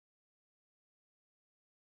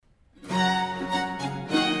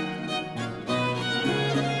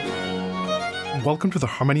Welcome to the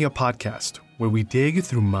Harmonia Podcast, where we dig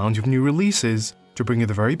through mounds of new releases to bring you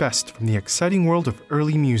the very best from the exciting world of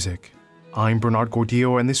early music. I'm Bernard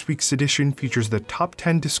Gordillo, and this week's edition features the top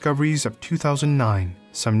 10 discoveries of 2009.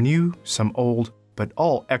 Some new, some old, but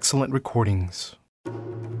all excellent recordings.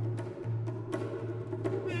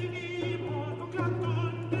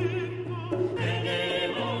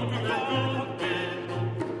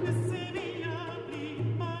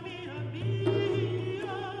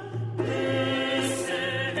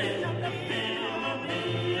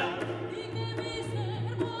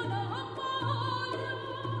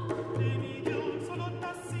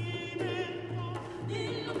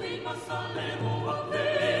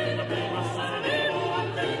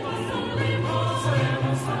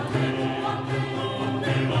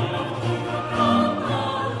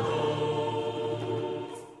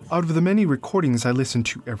 Out of the many recordings I listen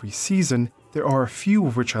to every season, there are a few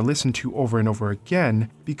of which I listen to over and over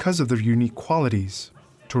again because of their unique qualities.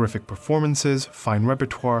 Terrific performances, fine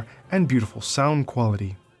repertoire, and beautiful sound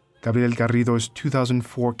quality. Gabriel Garrido's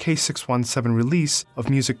 2004 K617 release of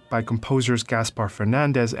music by composers Gaspar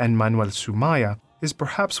Fernandez and Manuel Sumaya is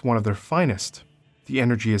perhaps one of their finest. The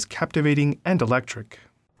energy is captivating and electric.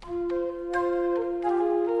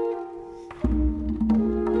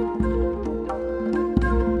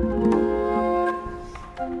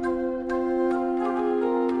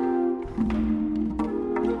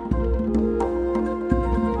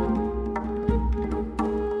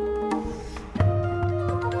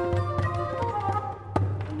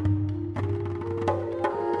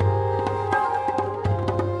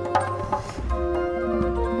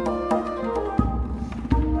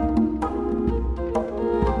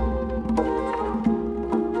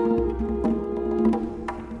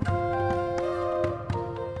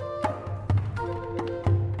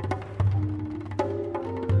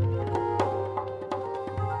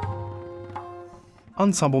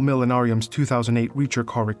 Ensemble Millenarium's 2008 Reacher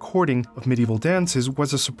Car recording of Medieval Dances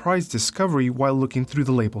was a surprise discovery while looking through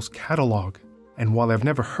the label's catalog. And while I've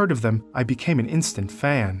never heard of them, I became an instant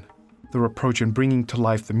fan. Their approach in bringing to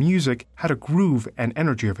life the music had a groove and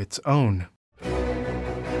energy of its own.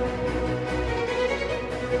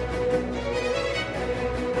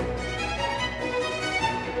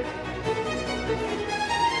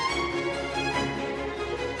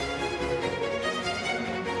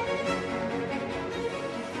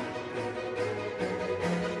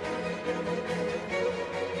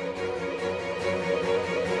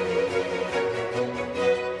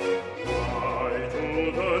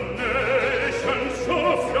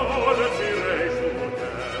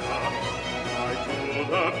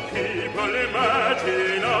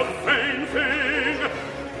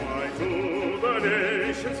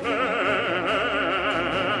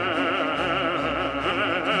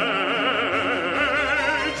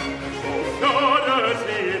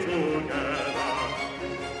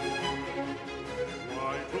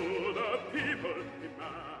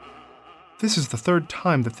 This is the third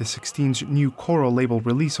time that the 16's new choral label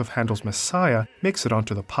release of Handel's Messiah makes it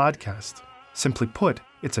onto the podcast. Simply put,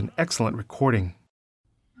 it's an excellent recording.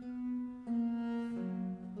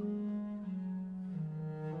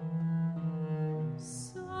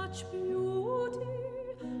 Such beauty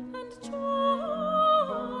and charms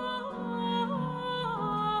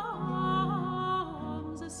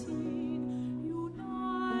are seen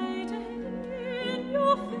united in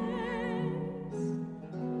your face.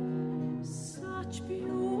 Such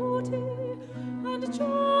beauty and charms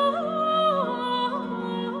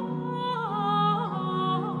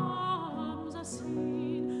are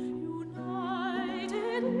seen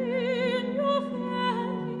united in your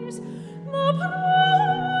face. The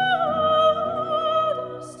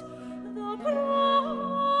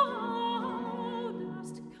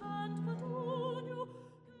proudest can't but own you.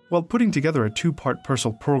 While putting together a two-part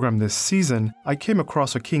Purcell program this season, I came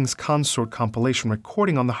across a King's Consort compilation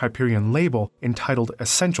recording on the Hyperion label entitled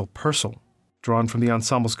Essential Purcell. Drawn from the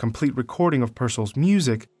ensemble's complete recording of Purcell's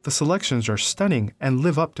music, the selections are stunning and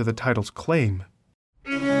live up to the title's claim.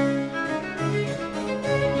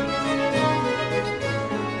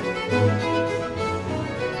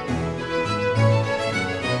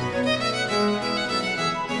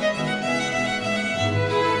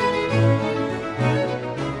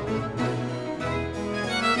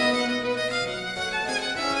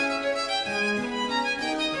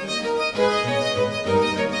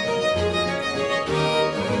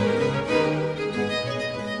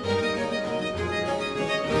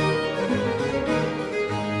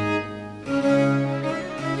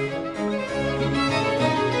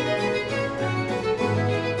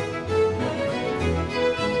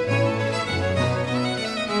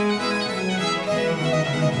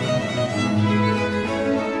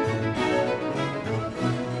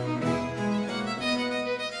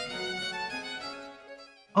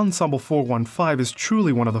 Ensemble 415 is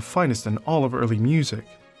truly one of the finest in all of early music.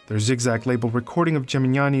 Their Zigzag label recording of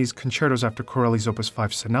Gemignani's Concertos after Corelli's Opus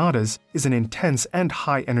 5 sonatas is an intense and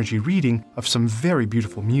high-energy reading of some very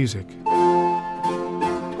beautiful music.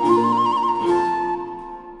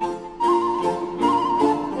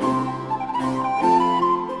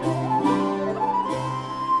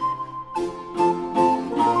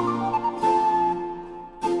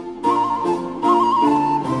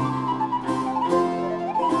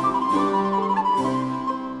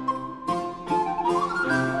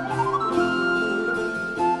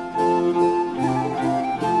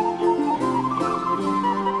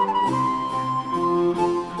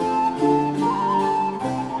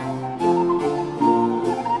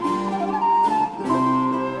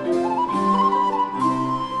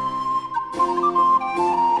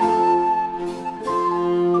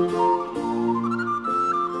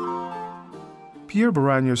 Pierre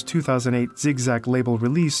Baragno's 2008 Zigzag label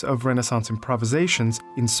release of Renaissance improvisations,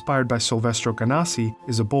 inspired by Silvestro Ganassi,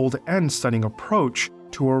 is a bold and stunning approach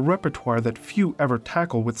to a repertoire that few ever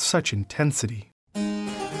tackle with such intensity.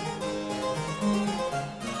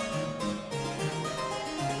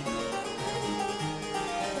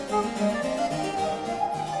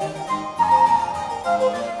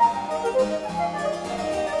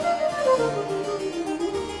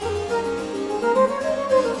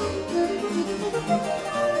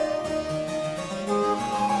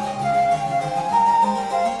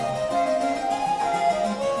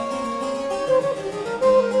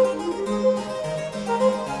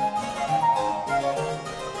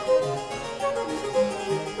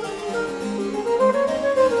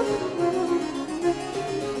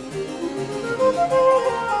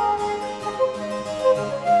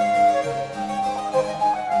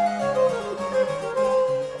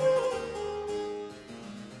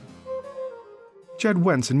 Jed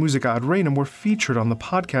Wentz and Musica ad Reinem were featured on the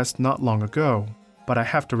podcast not long ago, but I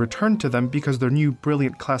have to return to them because their new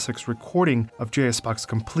Brilliant Classics recording of J.S. Bach's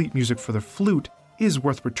complete music for the flute is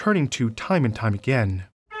worth returning to time and time again.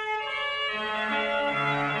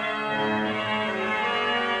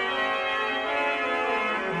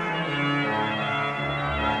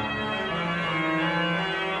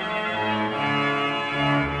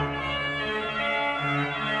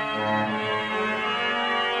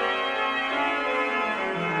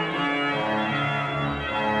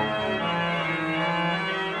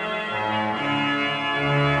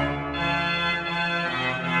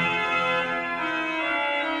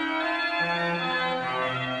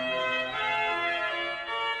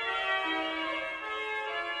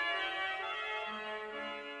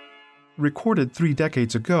 Recorded 3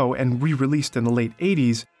 decades ago and re-released in the late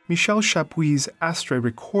 80s, Michel Chapuis's Astre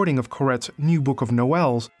recording of Corret's New Book of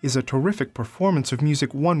Noëls is a terrific performance of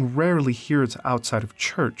music one rarely hears outside of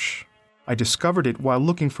church. I discovered it while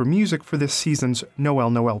looking for music for this season's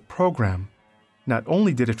Noël program. Not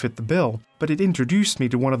only did it fit the bill, but it introduced me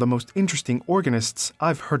to one of the most interesting organists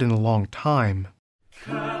I've heard in a long time.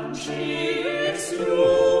 Can she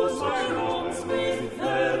excuse my wrongs with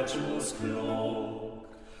virtue's cloak?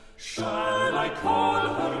 Shall I call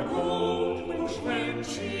her gold when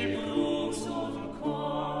she proves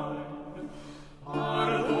unkind?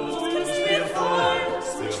 Are those clear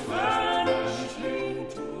fires which vanish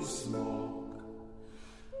into smoke?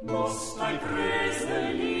 Must I praise the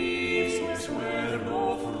leaves which where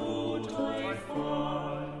no fruit I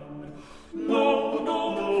find?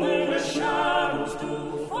 No, where the shadows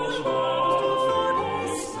do for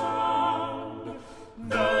stand.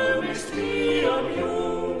 Thou mayst be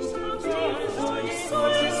amused if thy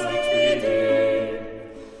sight be dim.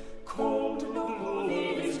 Cold love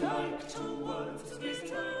is like to words with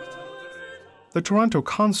The Toronto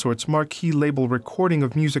Consort's marquee label recording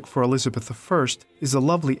of music for Elizabeth I is a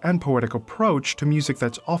lovely and poetic approach to music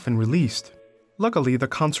that's often released. Luckily, the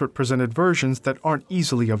consort presented versions that aren't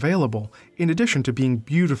easily available, in addition to being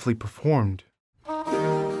beautifully performed.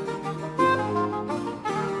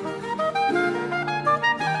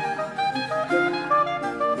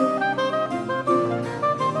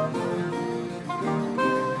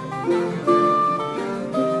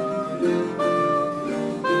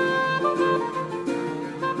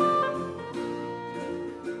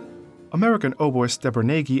 American oboist Deborah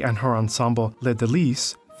Nagy and her ensemble Les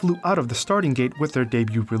Délices flew out of the starting gate with their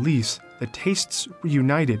debut release, The Tastes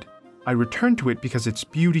Reunited. I returned to it because its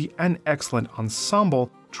beauty and excellent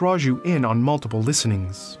ensemble draws you in on multiple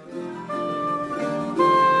listenings.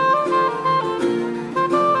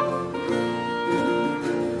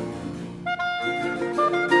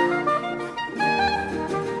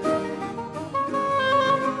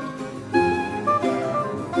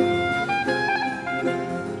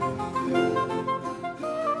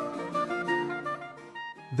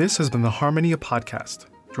 This has been the Harmonia Podcast.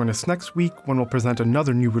 Join us next week when we'll present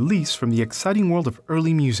another new release from the exciting world of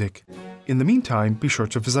early music. In the meantime, be sure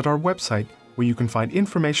to visit our website, where you can find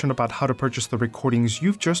information about how to purchase the recordings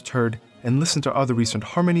you've just heard and listen to other recent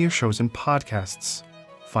Harmonia shows and podcasts.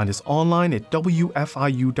 Find us online at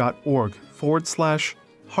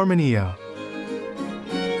wfiu.org/Harmonia.